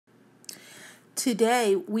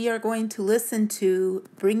Today we are going to listen to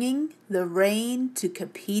Bringing the Rain to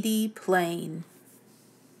Kapiti Plain.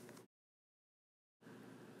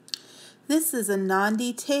 This is a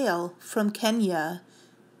Nandi tale from Kenya.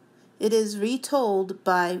 It is retold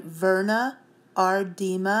by Verna R.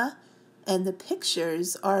 Dima, and the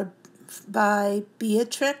pictures are by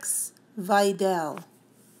Beatrix Vidal.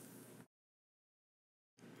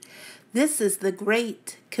 This is the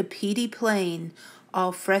great Kapiti Plain,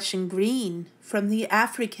 all fresh and green from the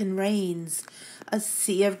African rains, a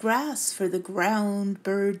sea of grass for the ground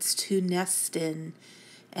birds to nest in,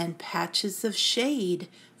 and patches of shade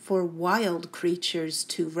for wild creatures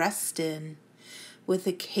to rest in, with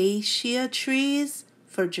acacia trees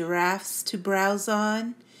for giraffes to browse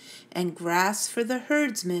on, and grass for the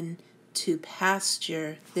herdsmen to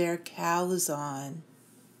pasture their cows on.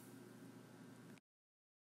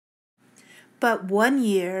 But one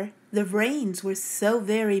year the rains were so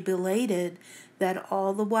very belated that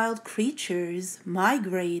all the wild creatures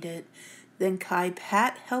migrated. Then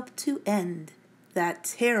Kapiti helped to end that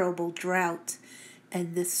terrible drought,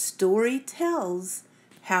 and this story tells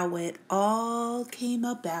how it all came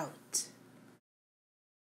about.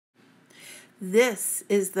 This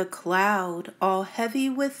is the cloud all heavy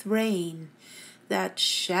with rain that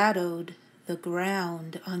shadowed the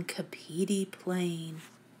ground on Kapiti Plain.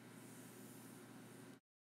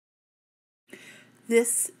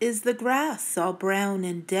 This is the grass all brown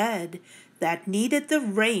and dead that needed the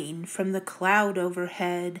rain from the cloud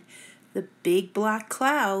overhead, the big black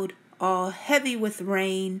cloud all heavy with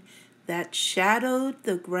rain that shadowed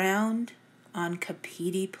the ground on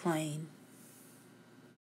Kapiti Plain.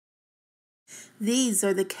 These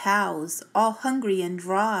are the cows all hungry and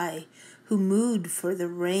dry who mooed for the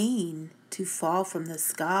rain to fall from the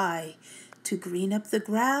sky to green up the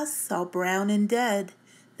grass all brown and dead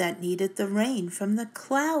that needed the rain from the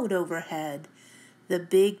cloud overhead, the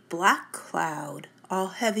big black cloud, all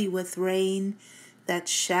heavy with rain, that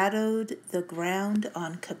shadowed the ground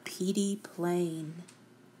on Kapiti Plain.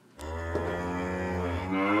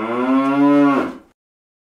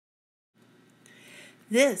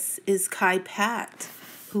 This is Kapiti,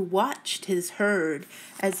 who watched his herd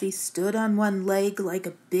as he stood on one leg like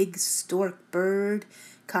a big stork bird.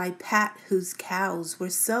 Kapiti, whose cows were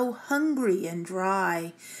so hungry and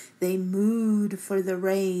dry, they mooed for the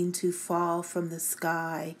rain to fall from the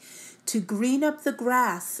sky, to green up the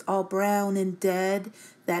grass all brown and dead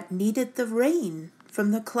that needed the rain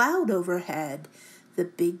from the cloud overhead, the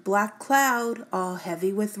big black cloud all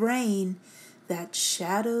heavy with rain that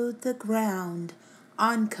shadowed the ground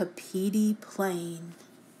on Kapiti Plain.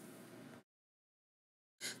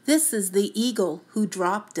 This is the eagle who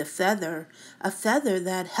dropped a feather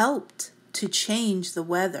that helped to change the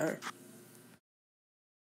weather.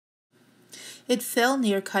 It fell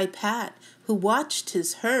near Kapiti, who watched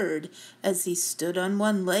his herd as he stood on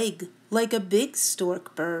one leg like a big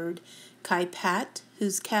stork bird. Kapiti,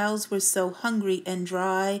 whose cows were so hungry and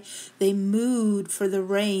dry, they mooed for the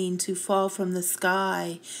rain to fall from the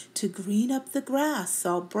sky, to green up the grass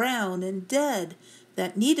all brown and dead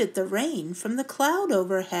that needed the rain from the cloud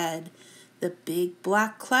overhead, the big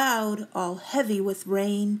black cloud all heavy with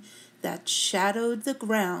rain that shadowed the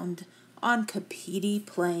ground on Kapiti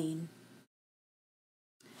Plain.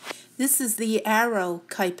 This is the arrow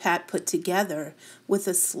Kapiti put together with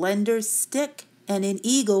a slender stick and an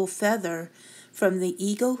eagle feather, from the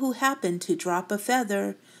eagle who happened to drop a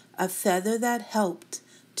feather that helped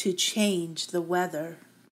to change the weather.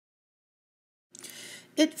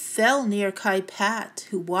 It fell near Kapiti,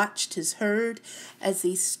 who watched his herd as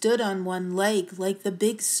he stood on one leg like the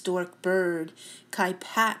big stork bird.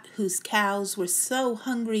 Kapiti, whose cows were so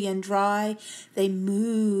hungry and dry, they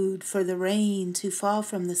mooed for the rain to fall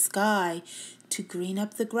from the sky, to green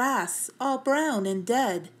up the grass all brown and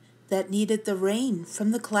dead that needed the rain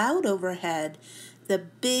from the cloud overhead, the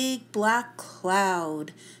big black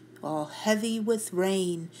cloud all heavy with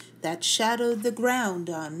rain that shadowed the ground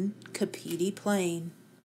on Kapiti Plain.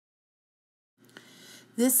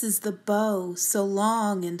 This is the bow, so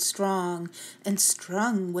long and strong, and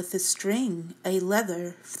strung with a string, a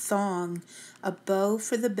leather thong, a bow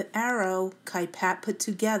for the arrow Kapiti put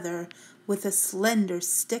together with a slender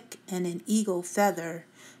stick and an eagle feather,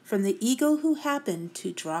 from the eagle who happened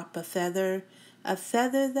to drop a feather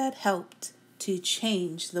that helped to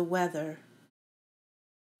change the weather.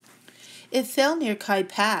 It fell near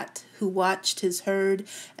Kapiti, who watched his herd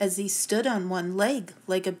as he stood on one leg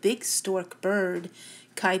like a big stork bird.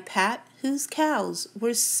 Kapiti, whose cows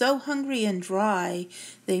were so hungry and dry,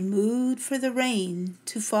 they mooed for the rain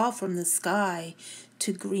to fall from the sky,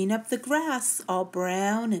 to green up the grass all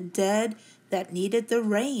brown and dead that needed the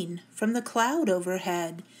rain from the cloud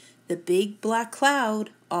overhead, the big black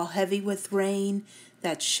cloud, all heavy with rain,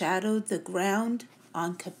 that shadowed the ground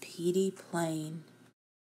on Kapiti plain.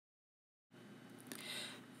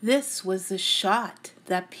 This was the shot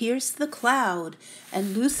that pierced the cloud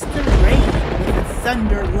and loosed the rain with a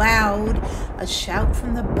thunder loud, a shout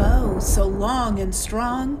from the bow so long and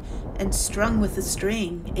strong, and strung with a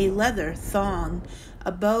string, a leather thong,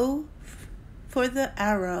 a bow for the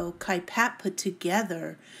arrow Kaipat put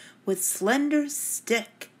together with slender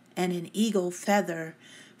stick and an eagle feather,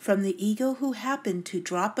 from the eagle who happened to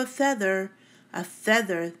drop a feather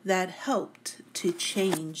that helped to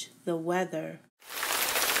change the weather.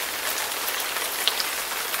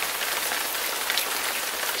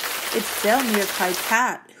 It fell near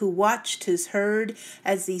Kaipat, who watched his herd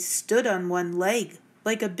as he stood on one leg,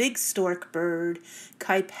 like a big stork bird.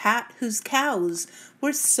 Kaipat, whose cows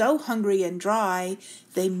were so hungry and dry,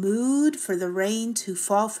 they mooed for the rain to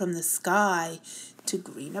fall from the sky, to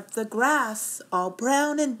green up the grass, all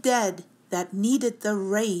brown and dead, that needed the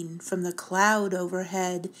rain from the cloud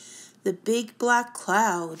overhead, the big black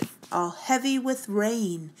cloud, all heavy with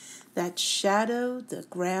rain, that shadowed the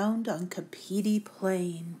ground on Kapiti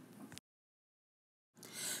plain.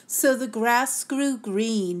 So the grass grew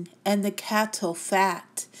green and the cattle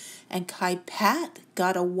fat, and Kaipat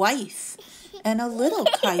got a wife and a little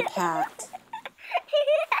Kaipat,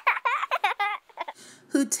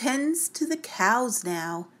 who tends to the cows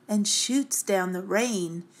now and shoots down the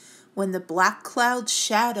rain when the black clouds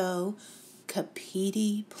shadow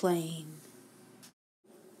Kapiti plain.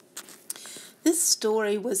 This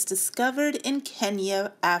story was discovered in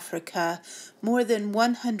Kenya, Africa, more than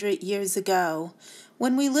 100 years ago.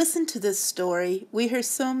 When we listen to this story, we hear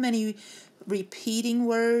so many repeating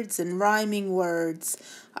words and rhyming words.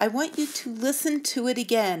 I want you to listen to it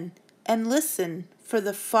again and listen for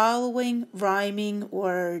the following rhyming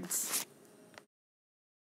words.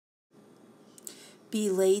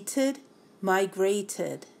 Belated,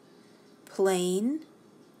 migrated, plain,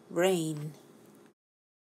 rain.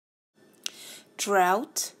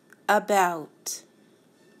 Drought, about,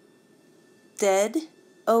 dead,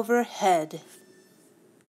 overhead.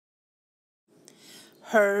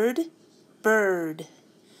 Herd, bird,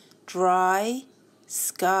 dry,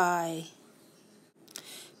 sky.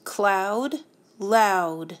 Cloud,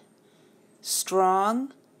 loud,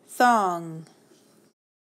 strong, thong.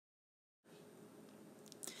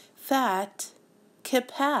 Fat,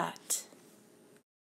 Kaipat.